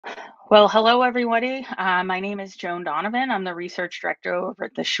Well, hello, everybody. My name is Joan Donovan. I'm the research director over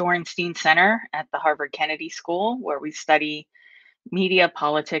at the Shorenstein Center at the Harvard Kennedy School, where we study media,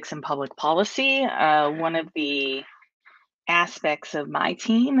 politics, and public policy. One of the aspects of my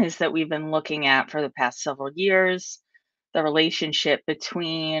team is that we've been looking at for the past several years the relationship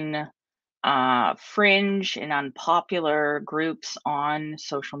between fringe and unpopular groups on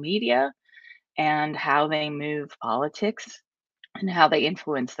social media and how they move politics and how they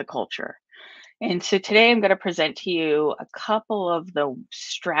influence the culture. And so today I'm going to present to you a couple of the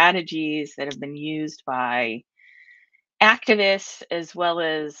strategies that have been used by activists as well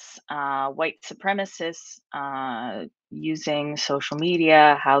as white supremacists using social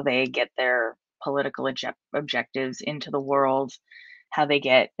media, how they get their political objectives into the world, how they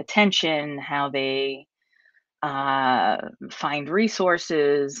get attention, how they uh, find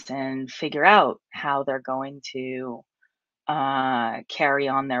resources and figure out how they're going to carry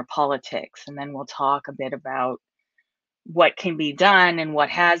on their politics. And then we'll talk a bit about what can be done and what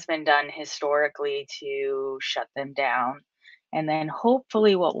has been done historically to shut them down. And then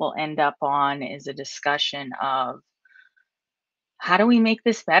hopefully, what we'll end up on is a discussion of how do we make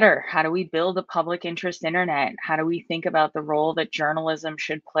this better? How do we build a public interest internet? How do we think about the role that journalism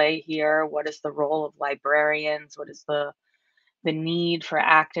should play here? What is the role of librarians? What is the need for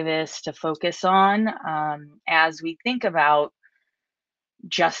activists to focus on as we think about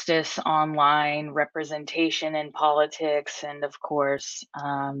justice online, representation in politics, and of course,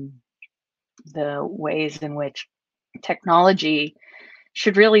 the ways in which technology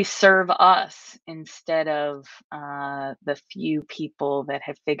should really serve us instead of the few people that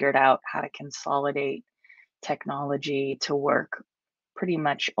have figured out how to consolidate technology to work pretty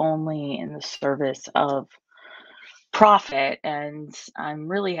much only in the service of profit. And I'm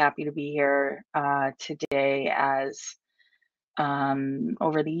really happy to be here today as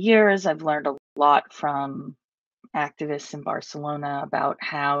over the years, I've learned a lot from activists in Barcelona about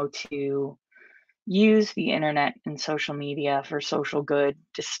how to use the internet and social media for social good,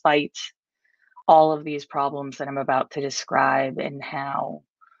 despite all of these problems that I'm about to describe, and how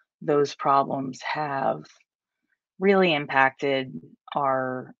those problems have really impacted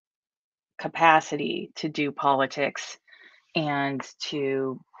our capacity to do politics and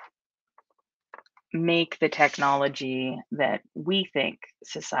to make the technology that we think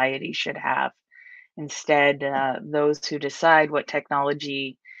society should have. Instead, those who decide what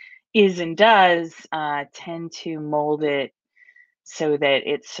technology is and does tend to mold it so that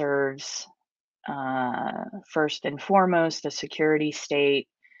it serves, first and foremost, the security state,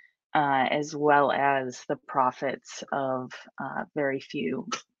 as well as the profits of very few,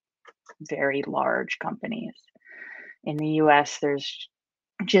 very large companies. In the US, there's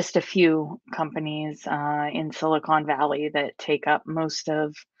just a few companies in Silicon Valley that take up most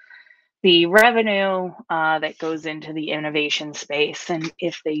of the revenue that goes into the innovation space. And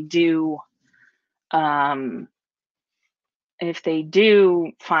um, if they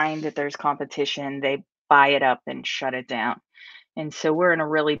do find that there's competition, they buy it up and shut it down. And so we're in a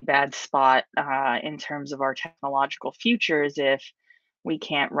really bad spot in terms of our technological futures if we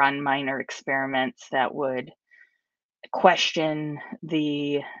can't run minor experiments that would question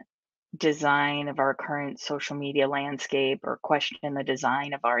the design of our current social media landscape or question the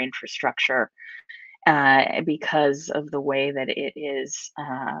design of our infrastructure because of the way that it is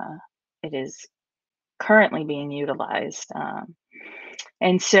currently being utilized.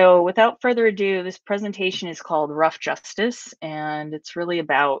 And so, without further ado, this presentation is called Rough Justice, and it's really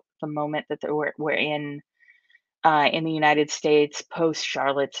about the moment that we're in the United States post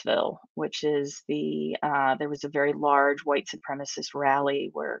Charlottesville, which is there was a very large white supremacist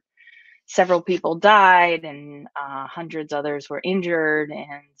rally where several people died and hundreds others were injured,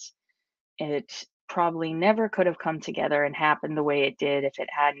 and it probably never could have come together and happened the way it did if it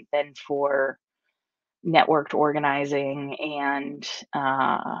hadn't been for networked organizing and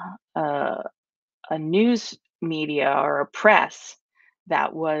a news media or a press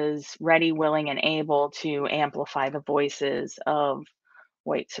that was ready, willing, and able to amplify the voices of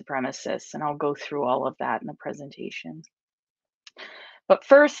white supremacists. And I'll go through all of that in the presentation. But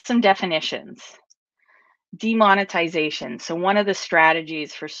first, some definitions. Demonetization. So, one of the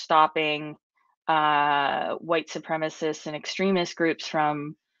strategies for stopping white supremacists and extremist groups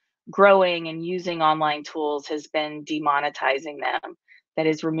from growing and using online tools has been demonetizing them. That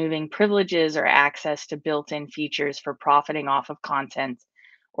is, removing privileges or access to built in features for profiting off of content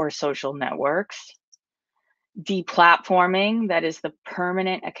or social networks. Deplatforming, that is the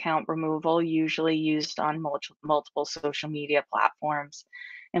permanent account removal, usually used on multiple social media platforms.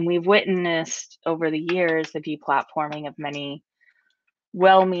 And we've witnessed over the years the deplatforming of many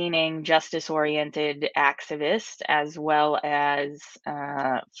well-meaning, justice-oriented activists, as well as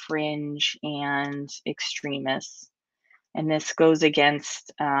fringe and extremists. And this goes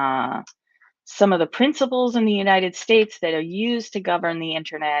against some of the principles in the United States that are used to govern the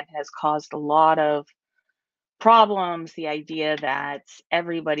internet, has caused a lot of problems. The idea that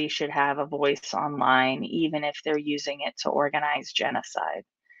everybody should have a voice online, even if they're using it to organize genocide.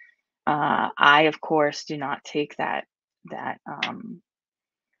 I, of course, do not take that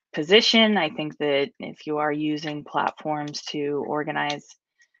position. I think that if you are using platforms to organize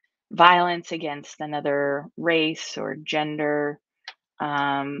violence against another race or gender,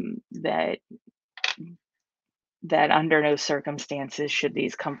 that under no circumstances should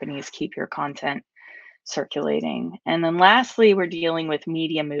these companies keep your content circulating. And then lastly, we're dealing with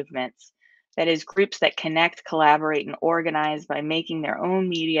media movements. That is, groups that connect, collaborate, and organize by making their own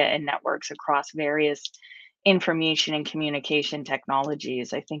media and networks across various information and communication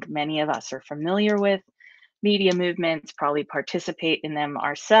technologies. I think many of us are familiar with media movements, probably participate in them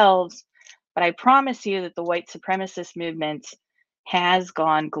ourselves. But I promise you that the white supremacist movement has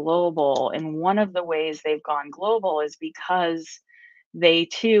gone global. And one of the ways they've gone global is because they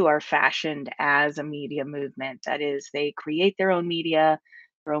too are fashioned as a media movement. That is, they create their own media,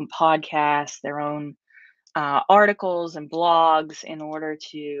 their own podcasts, their own articles and blogs in order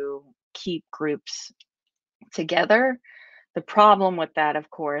to keep groups together. The problem with that, of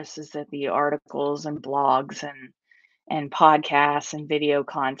course, is that the articles and blogs and podcasts and video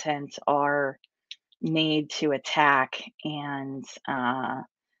content are made to attack and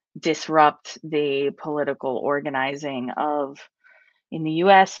disrupt the political organizing of, in the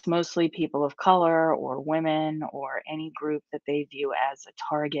US, mostly people of color or women or any group that they view as a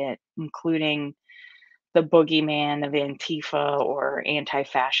target, including the boogeyman of Antifa or anti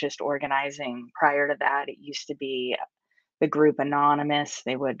fascist organizing. Prior to that, it used to be the group Anonymous.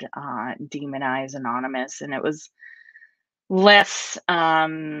 They would demonize Anonymous, and it was less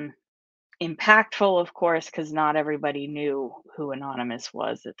impactful, of course, because not everybody knew who Anonymous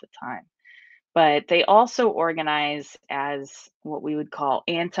was at the time. But they also organize as what we would call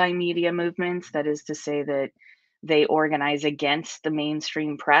anti-media movements. That is to say that they organize against the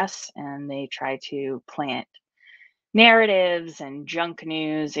mainstream press and they try to plant narratives and junk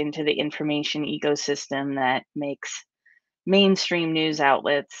news into the information ecosystem that makes mainstream news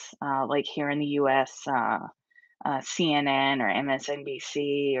outlets, like here in the US, CNN or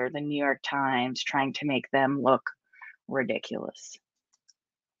MSNBC or the New York Times, trying to make them look ridiculous.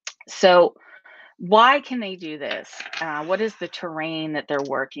 So, why can they do this? What is the terrain that they're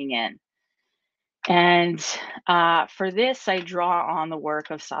working in? And for this, I draw on the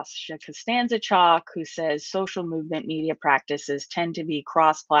work of Sasha Costanza-Chalk, who says social movement media practices tend to be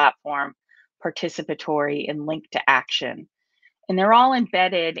cross-platform, participatory, and linked to action. And they're all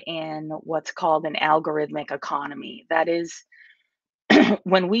embedded in what's called an algorithmic economy. That is,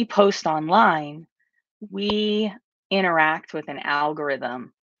 when we post online, we interact with an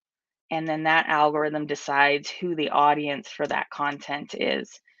algorithm, and then that algorithm decides who the audience for that content is.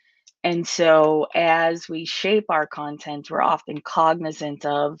 And so as we shape our content, we're often cognizant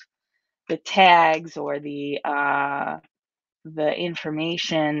of the tags or the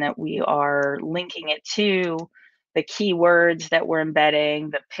information that we are linking it to, the keywords that we're embedding,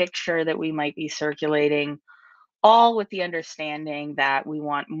 the picture that we might be circulating, all with the understanding that we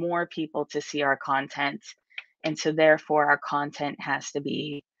want more people to see our content. And so therefore our content has to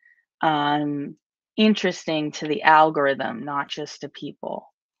be interesting to the algorithm, not just to people.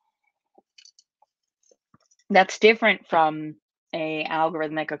 That's different from a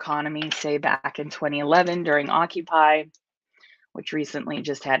algorithmic economy, say back in 2011 during Occupy, which recently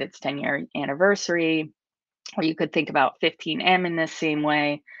just had its 10-year anniversary, or you could think about 15M in this same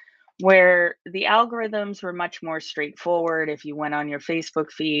way, where the algorithms were much more straightforward. If you went on your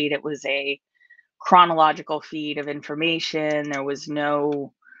Facebook feed, it was a chronological feed of information. There was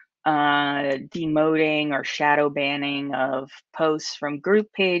no demoting or shadow banning of posts from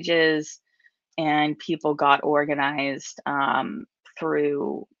group pages, and people got organized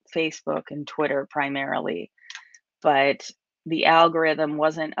through Facebook and Twitter primarily. But the algorithm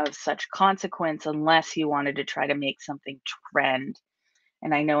wasn't of such consequence unless you wanted to try to make something trend.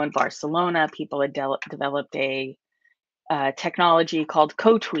 And I know in Barcelona, people had developed a technology called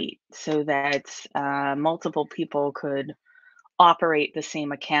co-tweet so that multiple people could operate the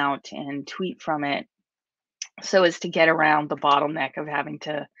same account and tweet from it, so as to get around the bottleneck of having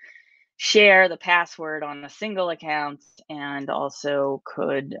to share the password on a single account, and also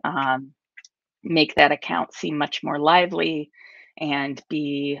could make that account seem much more lively and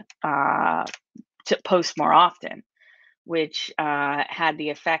be to post more often. which had the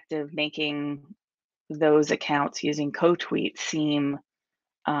effect of making those accounts using co-tweets seem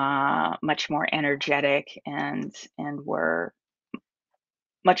much more energetic and were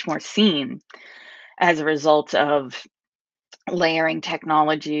much more seen as a result of layering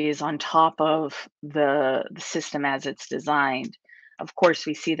technologies on top of the system as it's designed. Of course,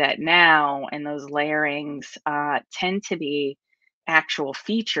 we see that now, and those layerings tend to be actual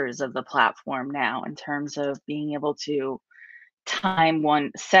features of the platform now in terms of being able to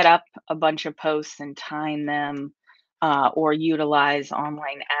set up a bunch of posts and time them, or utilize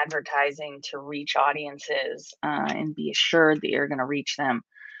online advertising to reach audiences and be assured that you're going to reach them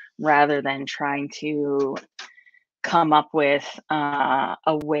rather than trying to come up with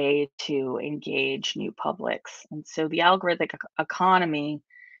a way to engage new publics. And so the algorithmic economy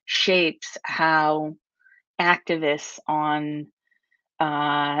shapes how activists on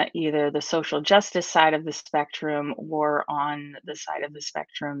either the social justice side of the spectrum or on the side of the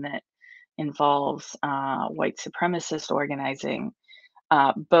spectrum that involves white supremacist organizing,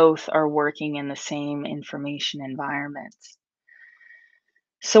 both are working in the same information environments.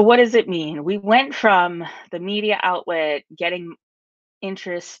 So, what does it mean? We went from the media outlet getting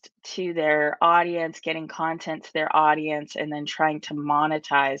interest to their audience, getting content to their audience, and then trying to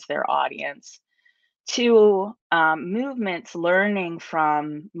monetize their audience, to movements learning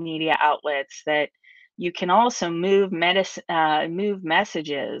from media outlets that you can also move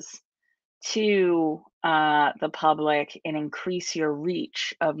messages to the public and increase your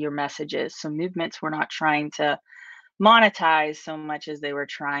reach of your messages. So movements were not trying to monetize so much as they were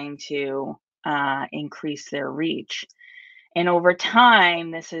trying to increase their reach. And over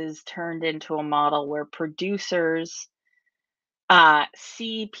time, this has turned into a model where producers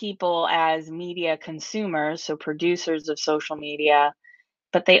see people as media consumers, so producers of social media,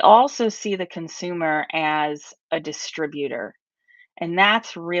 but they also see the consumer as a distributor. And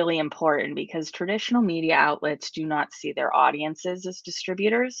that's really important because traditional media outlets do not see their audiences as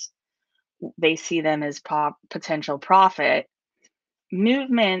distributors. They see them as potential profit.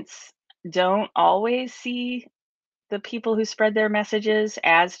 Movements don't always see the people who spread their messages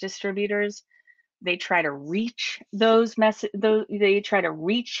as distributors. They try to reach they try to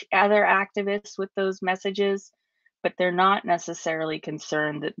reach other activists with those messages, but they're not necessarily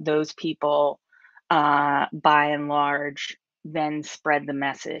concerned that those people, by and large, then spread the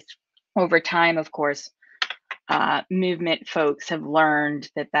message. Over time, of course, movement folks have learned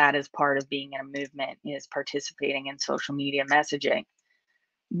that that is part of being in a movement, is participating in social media messaging.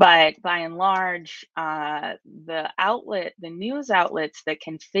 But by and large, the news outlets that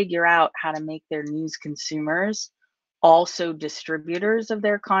can figure out how to make their news consumers also distributors of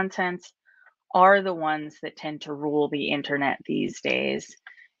their content are the ones that tend to rule the internet these days,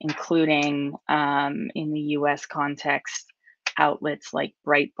 including in the US context, outlets like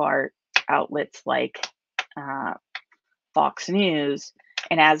Breitbart, outlets like uh, Fox News.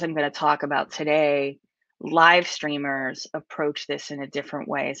 And as I'm going to talk about today, live streamers approach this in a different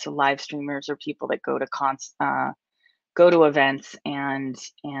way. So live streamers are people that go to events and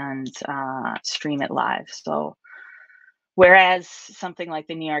stream it live. So whereas something like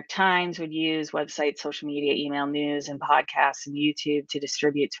the New York Times would use websites, social media, email news, and podcasts and YouTube to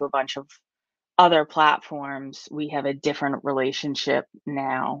distribute to a bunch of other platforms, we have a different relationship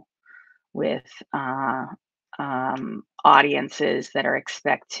now with audiences that are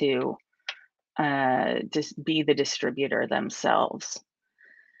expect to just be the distributor themselves.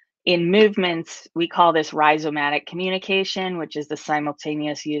 In movements, we call this rhizomatic communication, which is the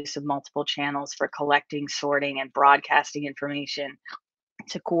simultaneous use of multiple channels for collecting, sorting, and broadcasting information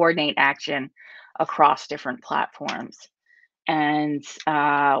to coordinate action across different platforms. And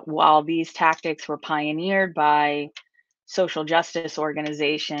while these tactics were pioneered by social justice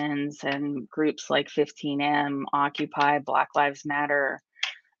organizations and groups like 15M, Occupy, Black Lives Matter,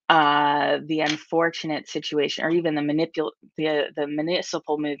 the unfortunate situation, or even the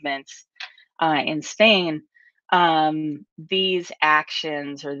municipal movements in Spain, these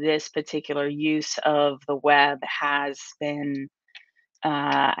actions or this particular use of the web has been,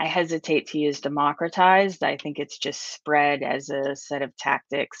 I hesitate to use democratized. I think it's just spread as a set of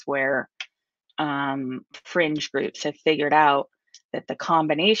tactics where fringe groups have figured out that the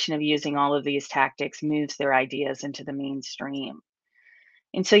combination of using all of these tactics moves their ideas into the mainstream.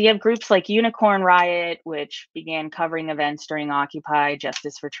 And so you have groups like Unicorn Riot, which began covering events during Occupy,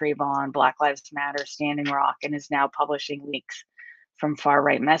 Justice for Trayvon, Black Lives Matter, Standing Rock, and is now publishing leaks from far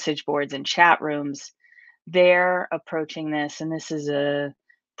right message boards and chat rooms. They're approaching this, and this is a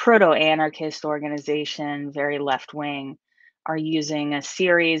proto anarchist organization, very left wing, are using a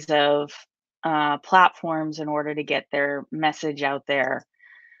series of platforms in order to get their message out there.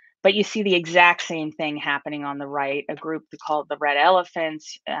 But you see the exact same thing happening on the right. A group called the Red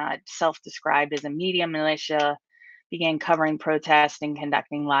Elephants, self-described as a media militia, began covering protests and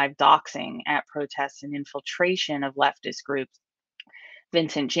conducting live doxing at protests and infiltration of leftist groups.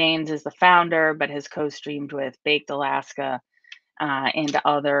 Vincent James is the founder, but has co-streamed with Baked Alaska and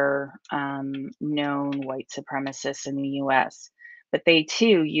other known white supremacists in the US. But they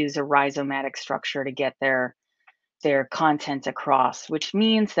too use a rhizomatic structure to get their content across, which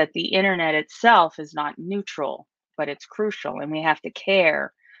means that the internet itself is not neutral, but it's crucial. And we have to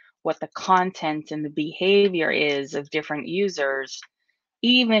care what the content and the behavior is of different users,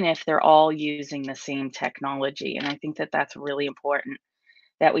 even if they're all using the same technology. And I think that that's really important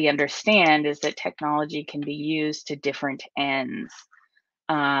that we understand is that technology can be used to different ends.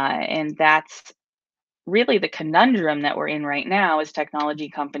 And that's really the conundrum that we're in right now is technology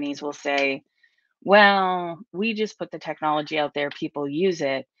companies will say, well, we just put the technology out there, people use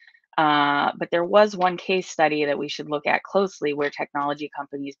it. But there was one case study that we should look at closely where technology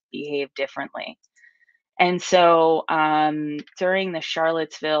companies behave differently. And so during the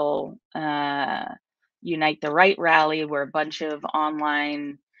Charlottesville Unite the Right rally, where a bunch of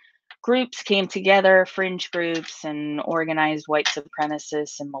online groups came together, fringe groups and organized white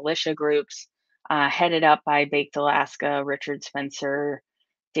supremacists and militia groups, headed up by Baked Alaska, Richard Spencer,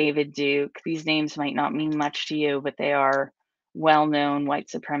 David Duke. These names might not mean much to you, but they are well-known white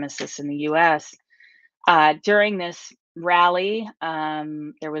supremacists in the US. During this rally,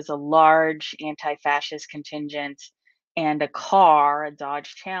 there was a large anti-fascist contingent, and a car, a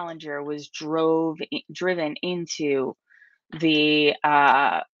Dodge Challenger, was driven into the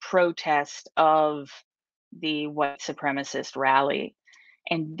protest of the white supremacist rally.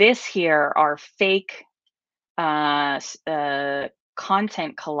 And this here are fake content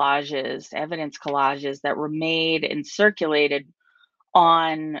collages, evidence collages that were made and circulated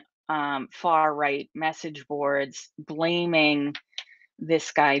on far right message boards, blaming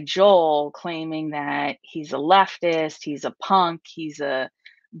this guy Joel, claiming that he's a leftist, he's a punk, he's a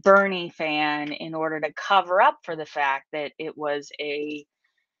Bernie fan, in order to cover up for the fact that it was a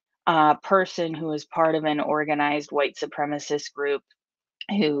person who was part of an organized white supremacist group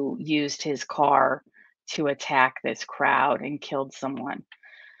who used his car to attack this crowd and killed someone.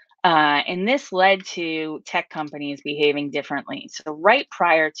 And this led to tech companies behaving differently. So, right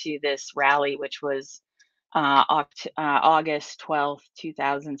prior to this rally, which was August 12th,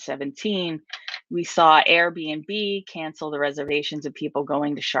 2017, we saw Airbnb cancel the reservations of people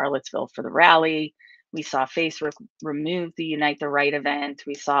going to Charlottesville for the rally. We saw Facebook remove the Unite the Right event.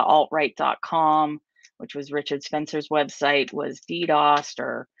 We saw altright.com, which was Richard Spencer's website, was DDoSed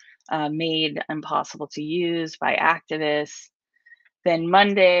or made impossible to use by activists. Then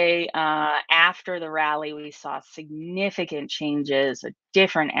Monday, after the rally, we saw significant changes, a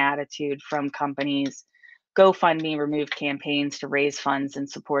different attitude from companies. GoFundMe removed campaigns to raise funds in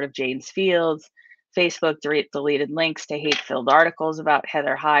support of James Fields. Facebook deleted links to hate-filled articles about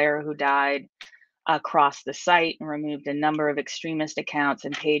Heather Heyer, who died, across the site, and removed a number of extremist accounts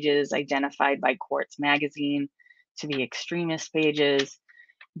and pages identified by Quartz Magazine to be extremist pages.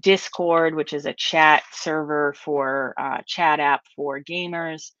 Discord, which is a chat server for chat app for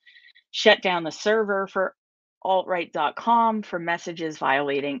gamers, shut down the server for altright.com for messages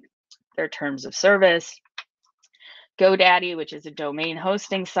violating their terms of service. GoDaddy, which is a domain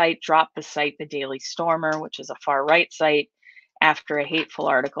hosting site, dropped the site The Daily Stormer, which is a far right site, after a hateful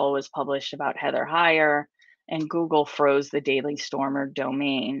article was published about Heather Heyer. And Google froze the Daily Stormer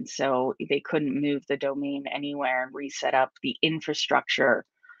domain, so they couldn't move the domain anywhere and reset up the infrastructure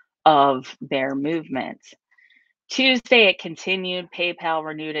of their movement. Tuesday, it continued. PayPal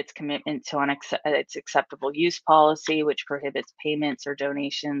renewed its commitment to its acceptable use policy, which prohibits payments or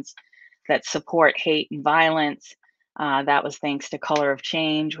donations that support hate and violence. That was thanks to Color of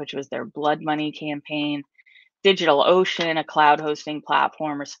Change, which was their blood money campaign. DigitalOcean, a cloud hosting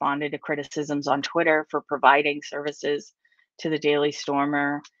platform, responded to criticisms on Twitter for providing services to the Daily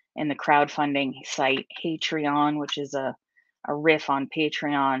Stormer, and the crowdfunding site Patreon, which is a riff on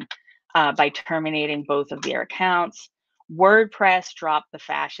Patreon, by terminating both of their accounts. WordPress dropped the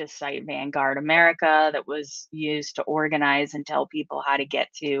fascist site Vanguard America that was used to organize and tell people how to get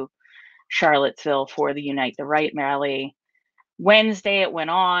to Charlottesville for the Unite the Right rally. Wednesday, it went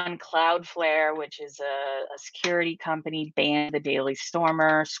on. Cloudflare, which is a security company, banned the Daily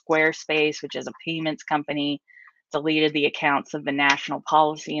Stormer. Squarespace, which is a payments company, deleted the accounts of the National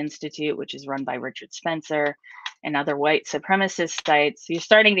Policy Institute, which is run by Richard Spencer, and other white supremacist sites. You're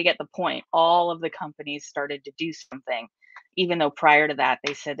starting to get the point. All of the companies started to do something. even though prior to that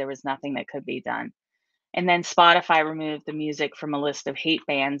they said there was nothing that could be done. And then Spotify removed the music from a list of hate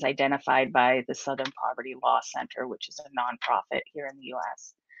bands identified by the Southern Poverty Law Center, which is a nonprofit here in the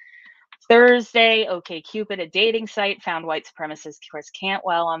US. Thursday, OkCupid, a dating site, found white supremacist Chris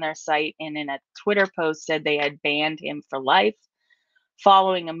Cantwell on their site and in a Twitter post said they had banned him for life.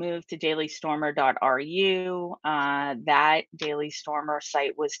 Following a move to dailystormer.ru, that Daily Stormer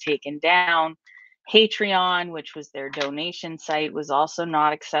site was taken down. Patreon, which was their donation site, was also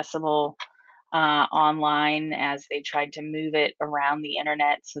not accessible online as they tried to move it around the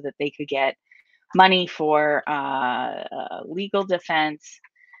internet so that they could get money for legal defense.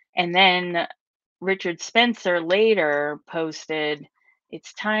 And then Richard Spencer later posted,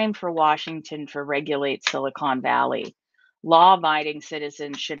 "It's time for Washington to regulate Silicon Valley. Law abiding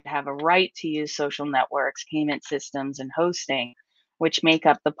citizens should have a right to use social networks, payment systems, and hosting, which make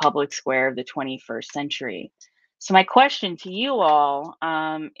up the public square of the 21st century." So, my question to you all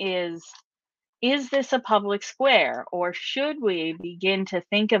is this a public square, or should we begin to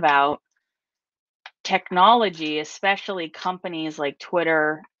think about technology, especially companies like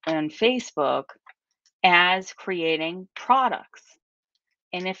Twitter and Facebook, as creating products?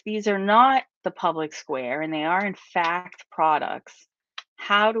 And if these are not the public square and they are in fact products,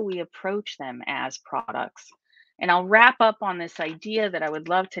 how do we approach them as products? And I'll wrap up on this idea that I would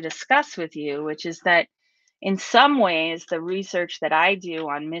love to discuss with you, which is that in some ways, the research that I do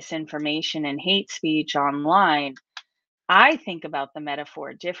on misinformation and hate speech online, I think about the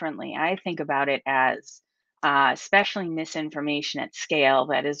metaphor differently. I think about it as especially misinformation at scale,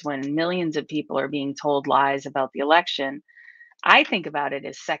 that is, when millions of people are being told lies about the election. I think about it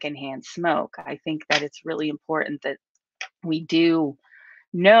as secondhand smoke. I think that it's really important that we do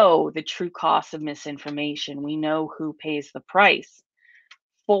know the true cost of misinformation. We know who pays the price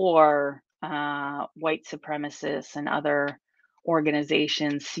for white supremacists and other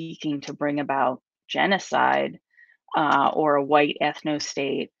organizations seeking to bring about genocide or a white ethno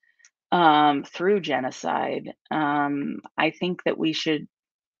state through genocide. I think that we should,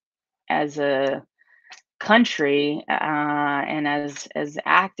 as a country and as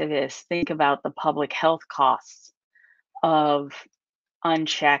activists, think about the public health costs of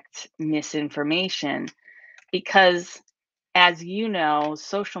unchecked misinformation, because, as you know,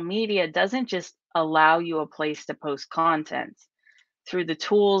 social media doesn't just allow you a place to post content. Through the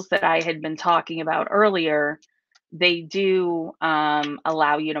tools that I had been talking about earlier, they do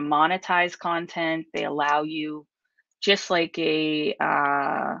allow you to monetize content. They allow you, just like any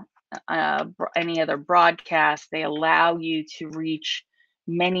other broadcast, they allow you to reach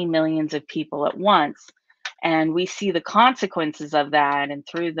many millions of people at once. And we see the consequences of that. And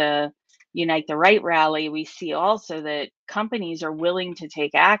through the Unite the Right rally, we see also that companies are willing to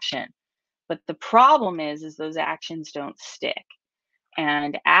take action. But the problem is those actions don't stick.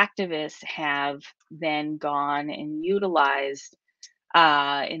 And activists have then gone and utilized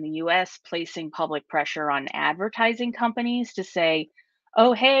in the US, placing public pressure on advertising companies to say,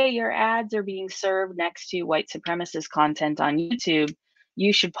 oh, hey, your ads are being served next to white supremacist content on YouTube.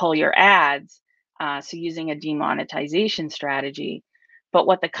 You should pull your ads. So, using a demonetization strategy. But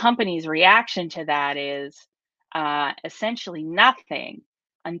what the company's reaction to that is essentially nothing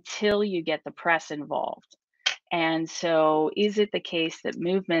until you get the press involved. And so, is it the case that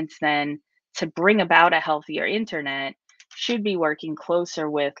movements then to bring about a healthier internet should be working closer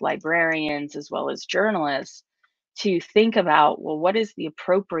with librarians as well as journalists to think about, well, what is the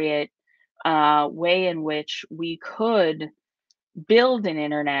appropriate way in which we could build an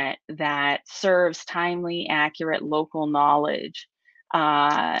internet that serves timely, accurate local knowledge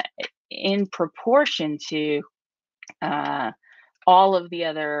uh, in proportion to uh, all of the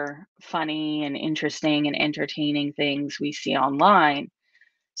other funny and interesting and entertaining things we see online,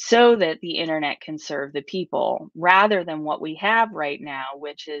 so that the internet can serve the people, rather than what we have right now,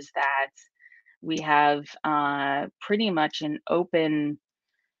 which is that we have pretty much an open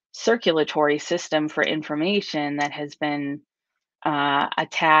circulatory system for information that has been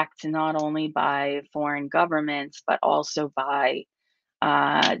attacked not only by foreign governments, but also by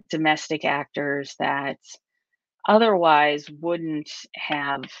domestic actors that otherwise wouldn't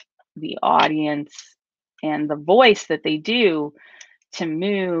have the audience and the voice that they do to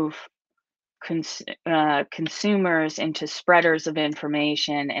move consumers into spreaders of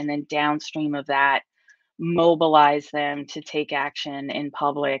information, and then downstream of that, mobilize them to take action in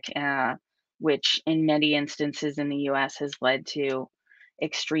public, which in many instances in the US has led to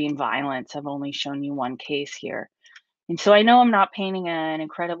extreme violence. I've only shown you one case here. And so I know I'm not painting an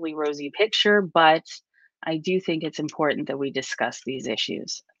incredibly rosy picture, but I do think it's important that we discuss these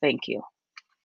issues. Thank you.